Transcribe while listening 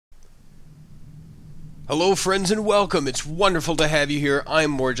Hello friends and welcome, it's wonderful to have you here.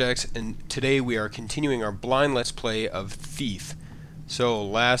 I'm Morjax and today we are continuing our blind let's play of Thief. So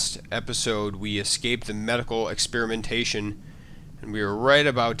last episode we escaped the medical experimentation and we were right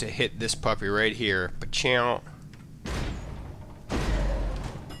about to hit this puppy right here. Pachow.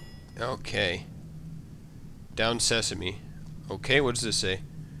 Okay. Down Sesame. Okay, what does this say?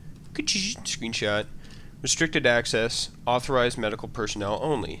 Screenshot. Restricted access. Authorized medical personnel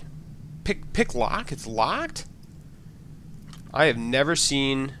only. Pick lock? It's locked? I have never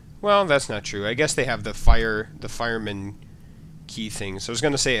seen... Well, that's not true. I guess they have the fireman key thing. So I was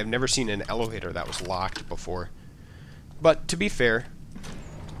going to say I've never seen an elevator that was locked before. But to be fair,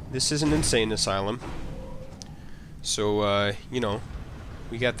 this is an insane asylum. So, you know,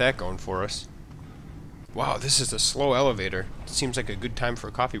 we got that going for us. Wow, this is a slow elevator. It seems like a good time for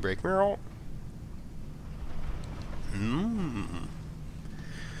a coffee break. Meow.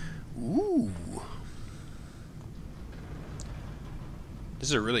 Ooh. This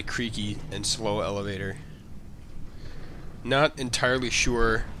is a really creaky and slow elevator. Not entirely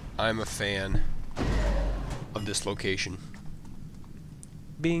sure I'm a fan of this location.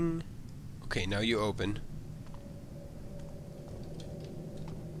 Bing. Okay, now you open.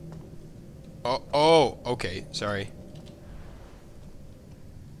 Oh, okay, sorry.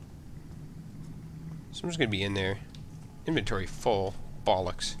 Someone's gonna be in there. Inventory full.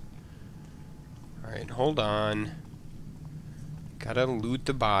 Bollocks. Alright, hold on. Gotta loot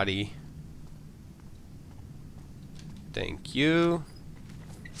the body. Thank you.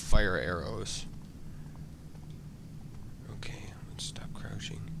 Fire arrows. Okay, let's stop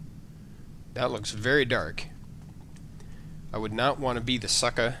crouching. That looks very dark. I would not want to be the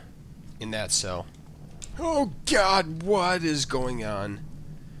sucker in that cell. Oh God, what is going on?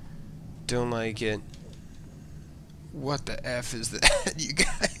 Don't like it. What the F is that, you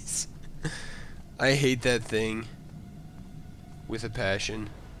guys? I hate that thing with a passion.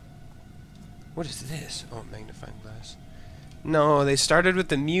 What is this? Oh, magnifying glass. No, they started with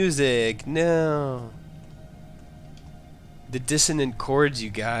the music. No. The dissonant chords, you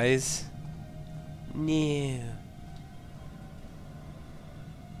guys. No.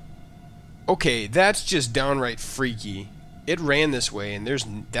 Okay, that's just downright freaky. It ran this way,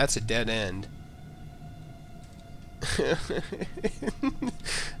 and that's a dead end.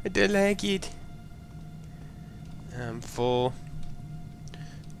 I don't like it. I'm full.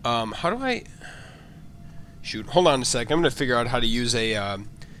 How do I... Shoot, hold on a sec. I'm going to figure out how to use a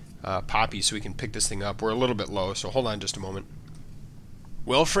poppy so we can pick this thing up. We're a little bit low, so hold on just a moment.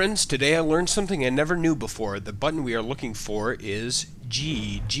 Well, friends, today I learned something I never knew before. The button we are looking for is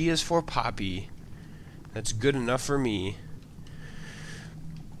G. G is for poppy. That's good enough for me.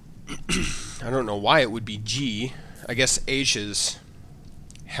 I don't know why it would be G. I guess H is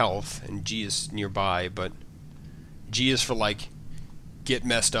health and G is nearby, but G is for, like, get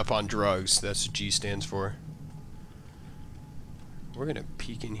messed up on drugs. That's what G stands for. We're gonna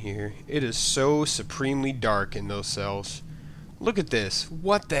peek in here. It is so supremely dark in those cells. Look at this.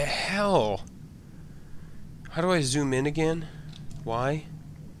 What the hell? How do I zoom in again? Why?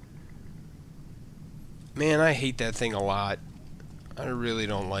 Man, I hate that thing a lot. I really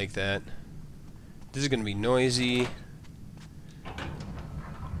don't like that. This is gonna be noisy.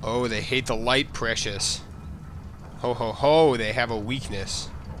 Oh, they hate the light, precious. Ho ho ho, they have a weakness.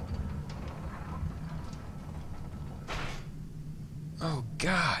 Oh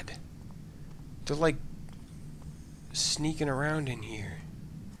God. They're like sneaking around in here.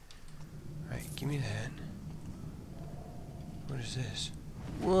 Alright, give me that. What is this?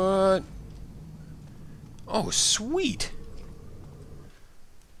 What? Oh, sweet!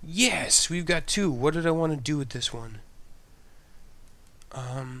 Yes, we've got two. What did I want to do with this one?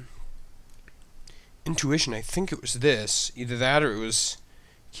 Intuition, I think it was this. Either that or it was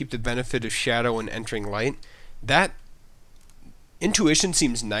keep the benefit of shadow and entering light. That intuition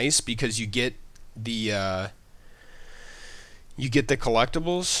seems nice because you get the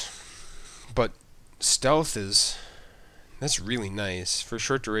collectibles, but stealth that's really nice for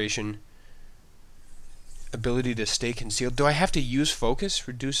short duration. Ability to stay concealed. Do I have to use focus?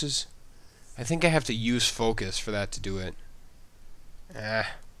 Reduces. I think I have to use focus for that to do it.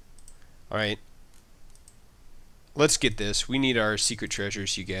 Alright. Let's get this. We need our secret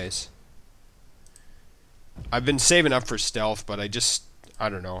treasures, you guys. I've been saving up for stealth, but I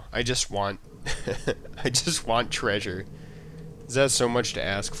don't know. I just want I just want treasure. Is that so much to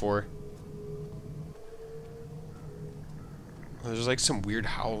ask for? There's like some weird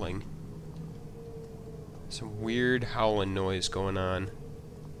howling. Some weird howling noise going on.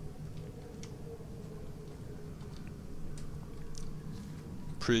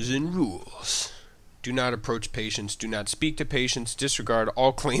 Prison rules. Do not approach patients. Do not speak to patients. Disregard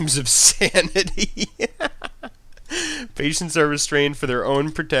all claims of sanity. Patients are restrained for their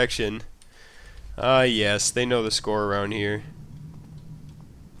own protection. Ah, yes, they know the score around here.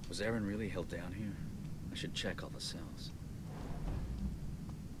 Was Aaron really held down here? I should check all the cells.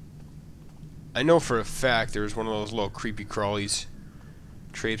 I know for a fact there was one of those little creepy crawlies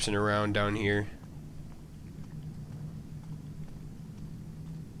traipsing around down here.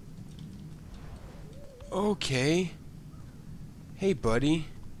 Okay. Hey, buddy.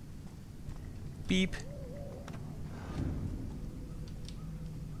 Beep.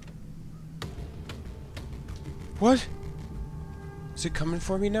 What? Is it coming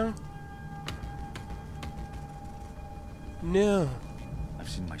for me now? No. I've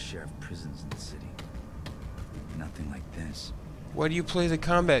seen my share of prisons in the city. Nothing like this. Why do you play the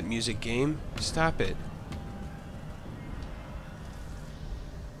combat music game? Stop it.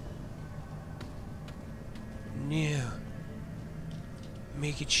 No.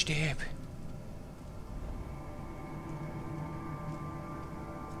 Make it stop.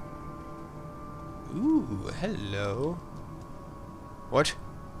 Ooh, hello. What?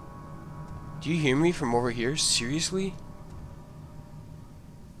 Do you hear me from over here? Seriously?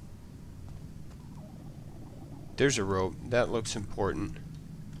 There's a rope. That looks important.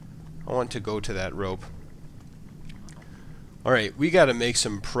 I want to go to that rope. Alright, we gotta make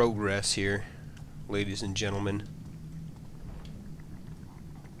some progress here, ladies and gentlemen.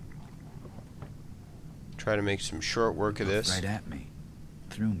 Try to make some short work of this. Right at me.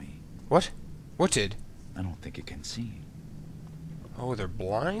 Through me. What? What did? I don't think it can see. Oh, they're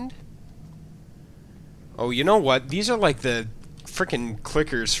blind? Oh, you know what? These are like the frickin'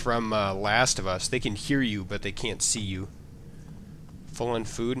 clickers from Last of Us. They can hear you, but they can't see you. Full on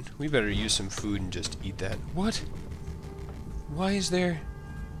food? We better use some food and just eat that. What? Why is there...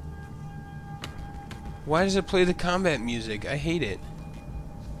 Why does it play the combat music? I hate it.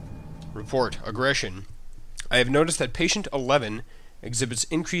 Report. Aggression. I have noticed that patient 11 exhibits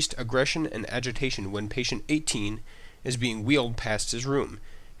increased aggression and agitation when patient 18 is being wheeled past his room.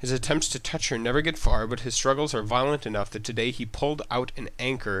 His attempts to touch her never get far, but his struggles are violent enough that today he pulled out an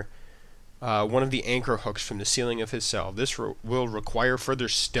anchor, one of the anchor hooks from the ceiling of his cell. This will require further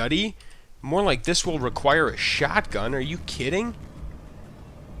study? More like this will require a shotgun. Are you kidding?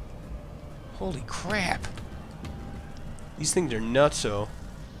 Holy crap. These things are nutso.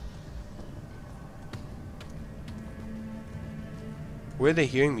 Where are they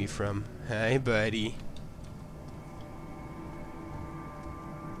hearing me from? Hi, buddy.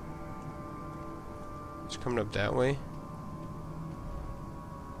 It's coming up that way.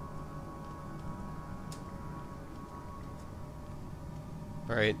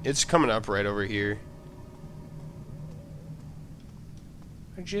 Alright, it's coming up right over here.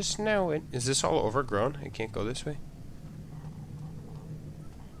 I just know it. Is this all overgrown? I can't go this way.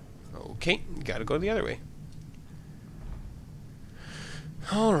 Okay, gotta go the other way.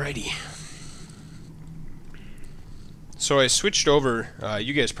 Alrighty. So I switched over,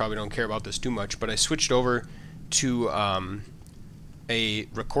 you guys probably don't care about this too much, but I switched over to a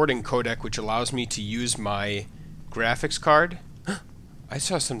recording codec which allows me to use my graphics card. I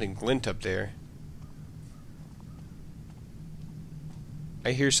saw something glint up there.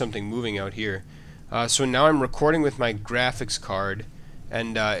 I hear something moving out here. So now I'm recording with my graphics card,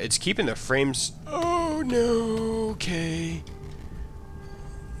 and it's keeping the frames... Oh no, okay.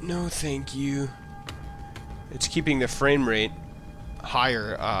 No, thank you. It's keeping the frame rate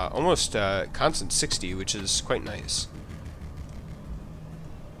higher, almost constant 60, which is quite nice.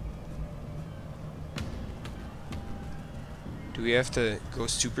 Do we have to go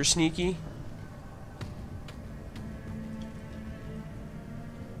super sneaky?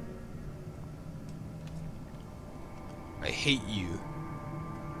 I hate you,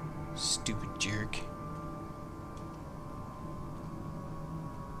 stupid jerk.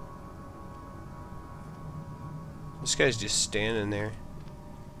 This guy's just standing there.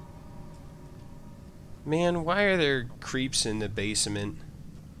 Man, why are there creeps in the basement?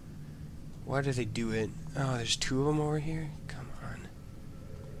 Why do they do it? Oh, there's two of them over here? Come on.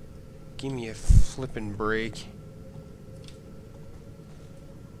 Give me a flippin' break.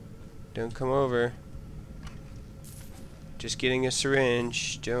 Don't come over. Just getting a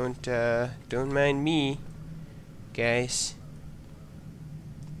syringe. Don't mind me, guys.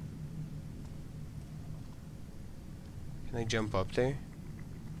 Can I jump up there?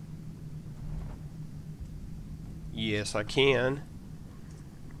 Yes, I can.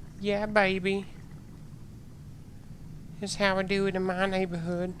 Yeah, baby. Here's how I do it in my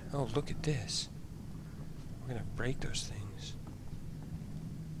neighborhood. Oh, look at this. We're gonna break those things.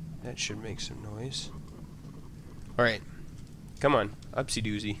 That should make some noise. Alright. Come on. Upsy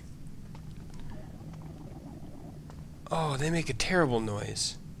doozy. Oh, they make a terrible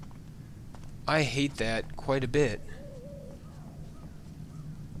noise. I hate that quite a bit.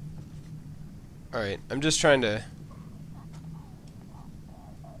 Alright, I'm just trying to...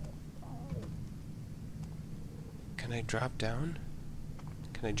 Can I drop down?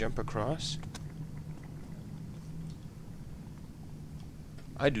 Can I jump across?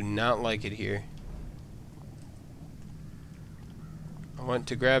 I do not like it here. I want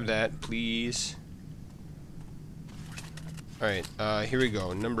to grab that, please. Alright, here we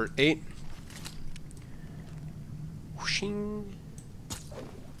go. Number 8. Whooshing.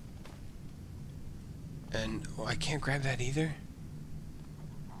 And, oh, I can't grab that either.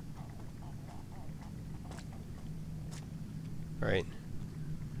 Alright.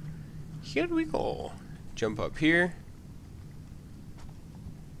 Here we go. Jump up here.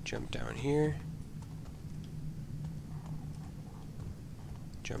 Jump down here.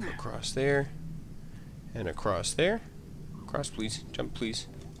 Jump across there. And across there. Cross, please. Jump, please.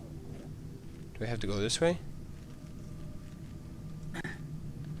 Do I have to go this way?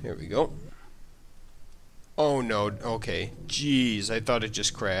 There we go. Oh, no. Okay. Jeez, I thought it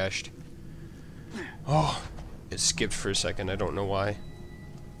just crashed. Oh, it skipped for a second. I don't know why.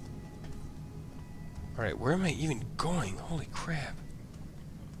 Alright, where am I even going? Holy crap.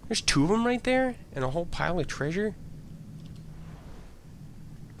 There's 2 of them right there? And a whole pile of treasure?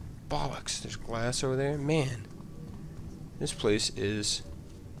 Bollocks. There's glass over there. Man. This place is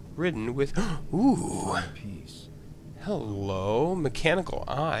ridden with... Ooh! Hello. Mechanical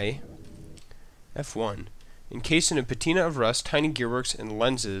eye. F1. Encased in a patina of rust, tiny gearworks and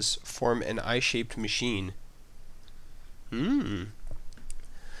lenses form an eye-shaped machine.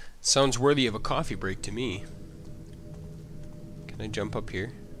 Sounds worthy of a coffee break to me. Can I jump up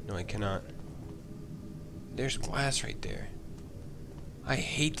here? No, I cannot. There's glass right there. I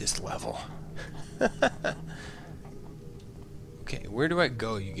hate this level. Okay, where do I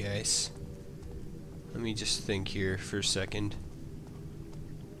go, you guys? Let me just think here for a second.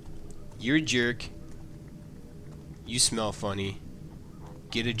 You're a jerk. You smell funny.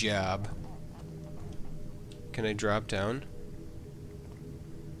 Get a job. Can I drop down?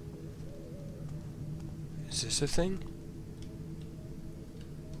 Is this a thing?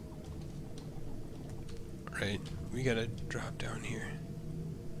 Right, we gotta drop down here.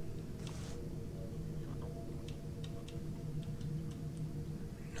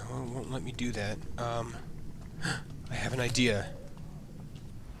 No, it won't let me do that. I have an idea.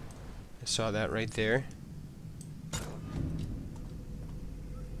 I saw that right there.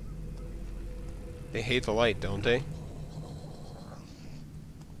 They hate the light, don't they?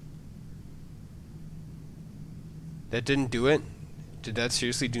 That didn't do it? Did that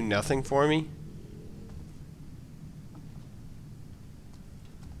seriously do nothing for me?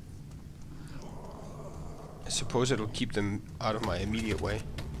 I suppose it'll keep them out of my immediate way.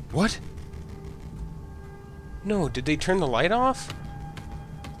 What? No, did they turn the light off?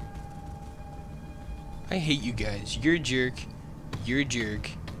 I hate you guys. You're a jerk. You're a jerk.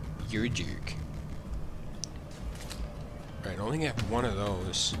 You're a jerk. Right, I only have one of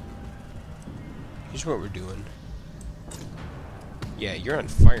those. Here's what we're doing. Yeah, you're on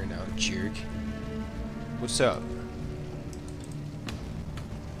fire now, jerk. What's up?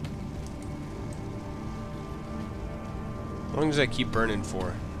 How long does that keep burning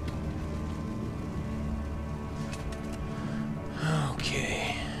for?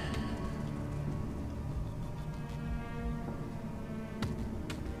 Okay.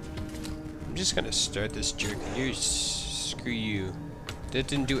 I'm just gonna start this jerk. Screw you. That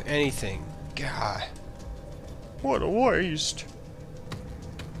didn't do anything. God. What a waste.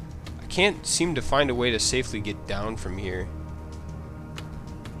 I can't seem to find a way to safely get down from here.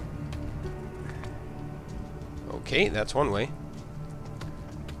 Okay, that's one way.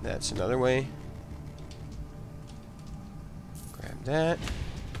 That's another way. Grab that.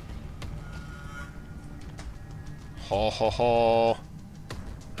 Ho ho ho.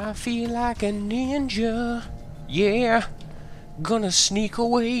 I feel like a ninja. Yeah. Gonna sneak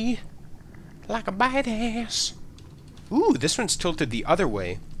away like a badass. Ooh, this one's tilted the other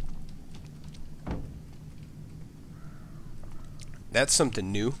way. That's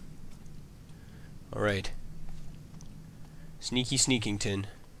something new. Alright. Sneaky Sneakington.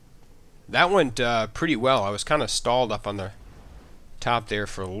 That went pretty well. I was kind of stalled up on the top there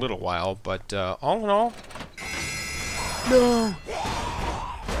for a little while, but all in all... No!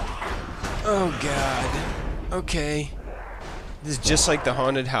 Oh god. Okay. This is just like the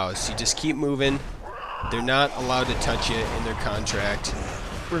haunted house. You just keep moving. They're not allowed to touch you in their contract.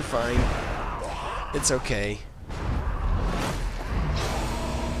 We're fine. It's okay.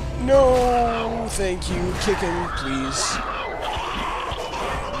 No, thank you. Kick him, please.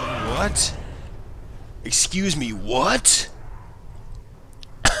 What? Excuse me, what?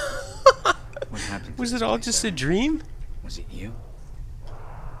 What happened? Was it all just a dream? Was it you?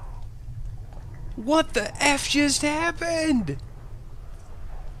 What the F just happened?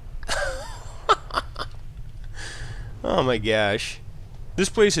 Oh my gosh. This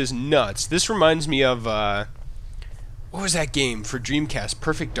place is nuts. This reminds me of, what was that game for Dreamcast?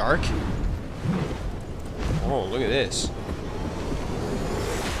 Perfect Dark? Oh, look at this.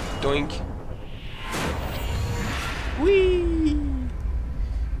 Doink. Whee!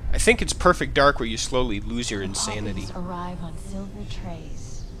 I think it's Perfect Dark where you slowly lose your insanity. Poppies arrive on silver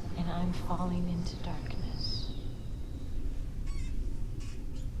trays, and I'm falling into darkness.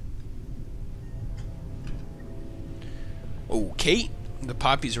 Okay, the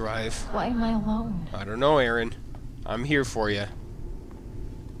poppies arrive. Why am I alone? I don't know, Aaron. I'm here for you.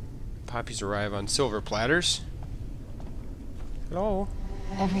 Poppies arrive on silver platters. Hello.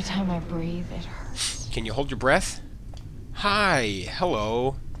 Every time I breathe, it hurts. Can you hold your breath? Hi.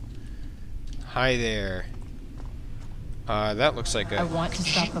 Hello. Hi there. That looks like a I want to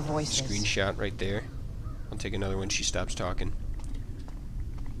stop the voices. screenshot right there. I'll take another when she stops talking.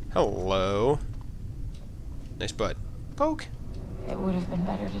 Hello. Nice butt. Poke. It would have been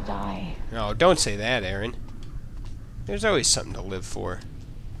better to die. No, don't say that, Aaron. There's always something to live for.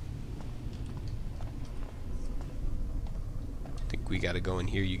 I think we gotta go in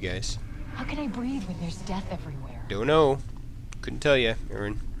here, you guys. How can I breathe when there's death everywhere? Don't know. Couldn't tell you,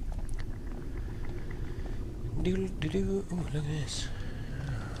 Aaron. Doodle-doo-doo. Ooh, look at this.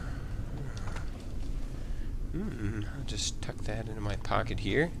 I'll just tuck that into my pocket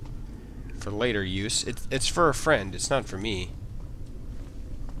here for later use. It's for a friend. It's not for me.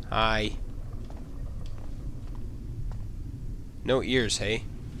 Hi. No ears, hey?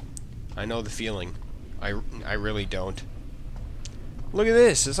 I know the feeling. I really don't. Look at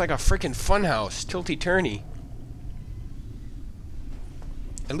this. It's like a freaking funhouse. Tilty-turny.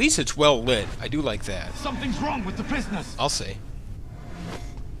 At least it's well lit. I do like that. Something's wrong with the prisoners. I'll say.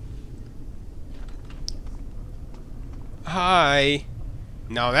 Hi.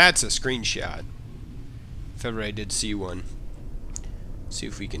 Now that's a screenshot. If ever I did see one. See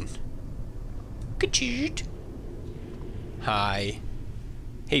if we can. Ka-cheat. Hi.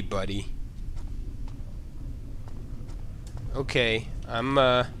 Hey, buddy. Okay,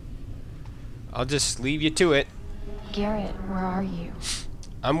 I'll just leave you to it. Garrett, where are you?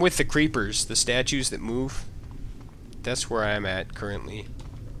 I'm with the creepers, the statues that move. That's where I'm at currently.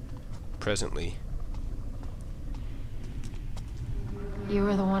 Presently. You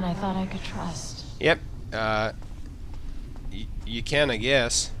were the one I thought I could trust. Yep, you can, I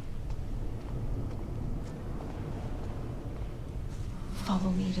guess.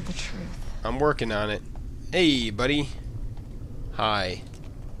 Follow me to the truth. I'm working on it. Hey, buddy. Hi.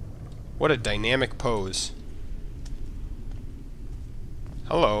 What a dynamic pose.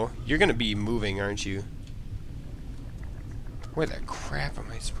 Hello. You're gonna be moving, aren't you? Where the crap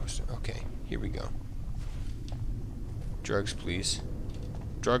am I supposed to... Okay, here we go. Drugs, please.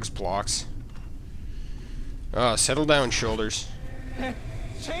 Drugs, blocks. Settle down, shoulders. They're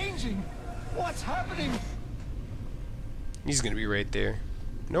changing. What's happening? He's gonna be right there.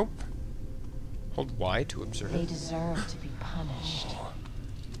 Nope. Hold Y to observe. They deserve to be punished.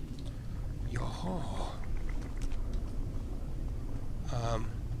 Yo.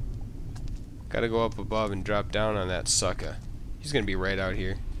 Gotta go up above and drop down on that sucker. He's gonna be right out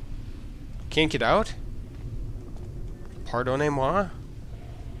here. Can't get out? Pardonnez-moi?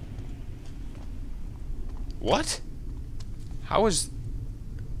 What? How is...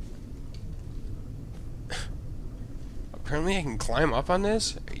 Apparently I can climb up on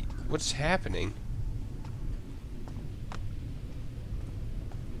this? What's happening?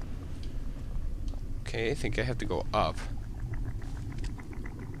 Okay, I think I have to go up.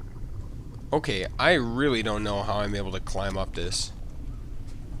 Okay, I really don't know how I'm able to climb up this.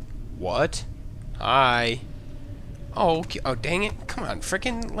 What? Hi. Oh, okay. Oh, dang it. Come on,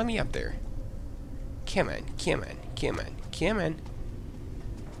 frickin' let me up there. Come on, come on, come on, come on.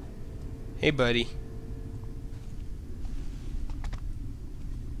 Hey, buddy.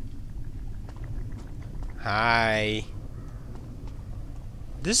 Hi.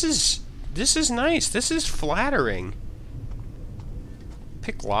 This is nice. This is flattering.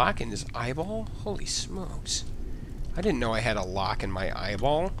 Pick lock in his eyeball? Holy smokes. I didn't know I had a lock in my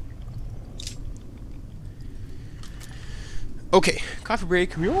eyeball. Okay, coffee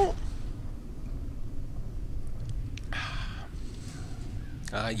break.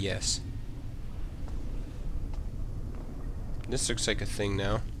 Ah, yes. This looks like a thing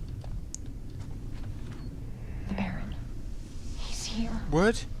now. The Baron. He's here.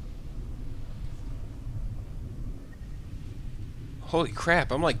 What? Holy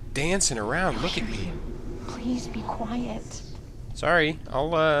crap, I'm like dancing around. Look at me. Please be quiet. Sorry,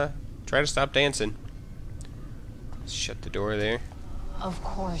 I'll try to stop dancing. Shut the door there. Of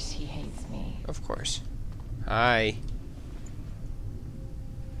course he hates me. Of course. Hi.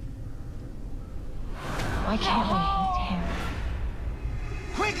 Why can't I hate him?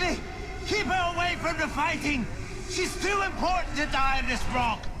 Quickly! Keep her away from the fighting! She's too important to die in this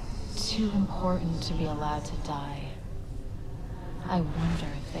rock! Too important to be allowed to die. I wonder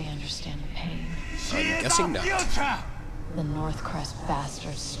if they understand the pain. She I'm is guessing our not. future! The Northcrest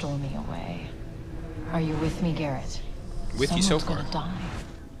bastards stole me away. Are you with me, Garrett? With you so Someone's far. gonna die.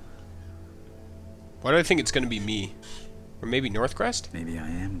 Why do I think it's gonna be me? Or maybe Northcrest? Maybe I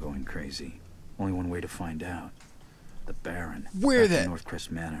am going crazy. Only one way to find out. The Baron. Where back the- to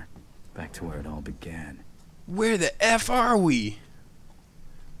Northcrest Manor. Back to where it all began. Where the F are we?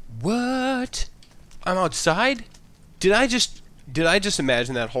 What? I'm outside? Did I just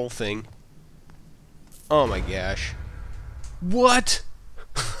imagine that whole thing? Oh my gosh. What?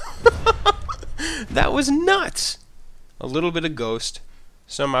 That was nuts. A little bit of ghost,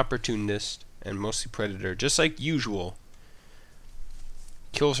 some opportunist, and mostly predator, just like usual.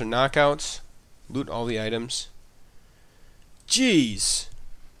 Kills or knockouts, loot all the items. Jeez.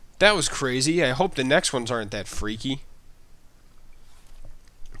 That was crazy. I hope the next ones aren't that freaky.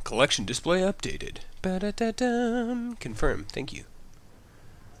 Collection display updated. Ba-da-da-dum. Confirm. Thank you.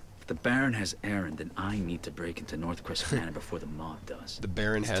 If the Baron has Aaron, then I need to break into Northcrest Manor before the mob does. The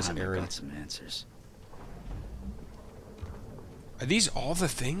Baron It's has time I Aaron. got some answers. Are these all the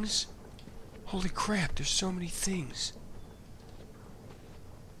things? Holy crap, there's so many things.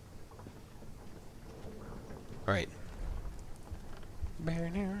 Alright.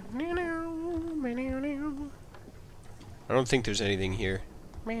 I don't think there's anything here.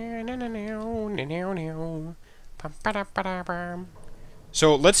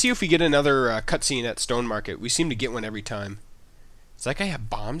 So let's see if we get another cutscene at Stone Market. We seem to get one every time. Does that guy have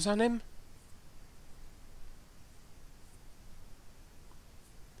bombs on him?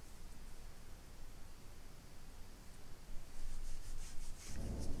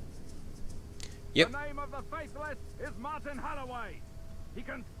 Yep. The name of the faithless is Martin Holloway. He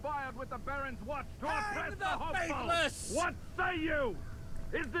conspired with the Baron's watch to oppress the hopeful. What say you?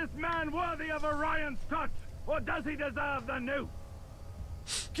 Is this man worthy of Orion's touch, or does he deserve the noose?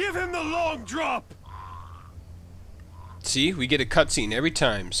 Give him the long drop! See, we get a cutscene every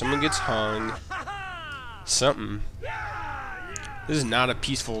time. Someone gets hung. Something. This is not a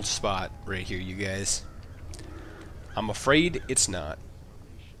peaceful spot right here, you guys. I'm afraid it's not.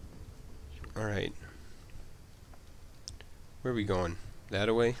 Alright. Where are we going? That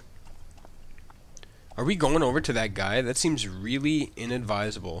away? Are we going over to that guy? That seems really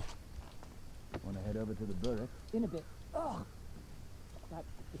inadvisable. Want to head over to the Burrick? In a bit. Ugh! That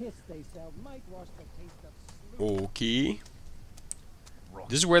piss they sell might wash the taste of sloop. Okay.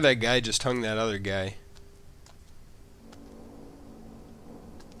 This is where that guy just hung that other guy.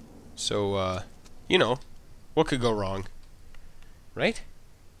 So, you know, what could go wrong? Right?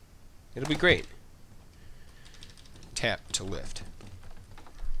 It'll be great. Tap to lift.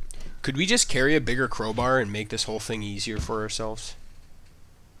 Could we just carry a bigger crowbar and make this whole thing easier for ourselves?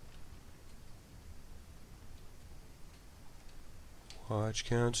 Watch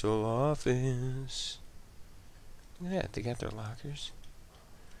Council Office. Look at that, they got their lockers.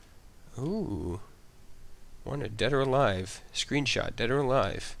 Ooh. Wanted dead or alive. Screenshot, dead or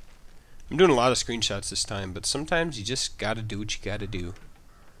alive. I'm doing a lot of screenshots this time, but sometimes you just gotta do what you gotta do.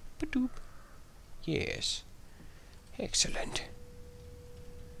 Ba-doop. Yes. Excellent.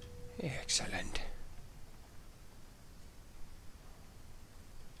 Excellent.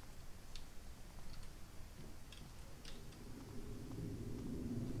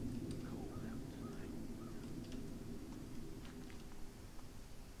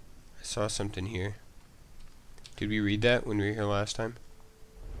 I saw something here. Did we read that when we were here last time?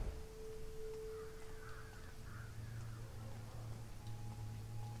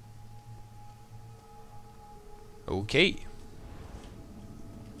 Okay.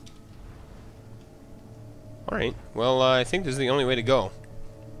 Alright, well, I think this is the only way to go.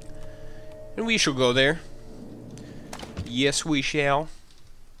 And we shall go there. Yes, we shall.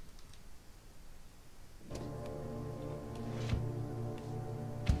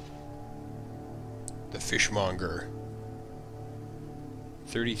 The Fishmonger.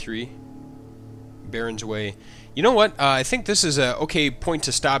 33. Baron's way. You know what? I think this is a okay point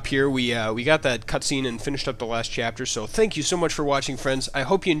to stop here. We got that cutscene and finished up the last chapter. So thank you so much for watching, friends. I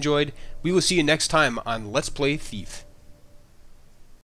hope you enjoyed. We will see you next time on Let's Play Thief.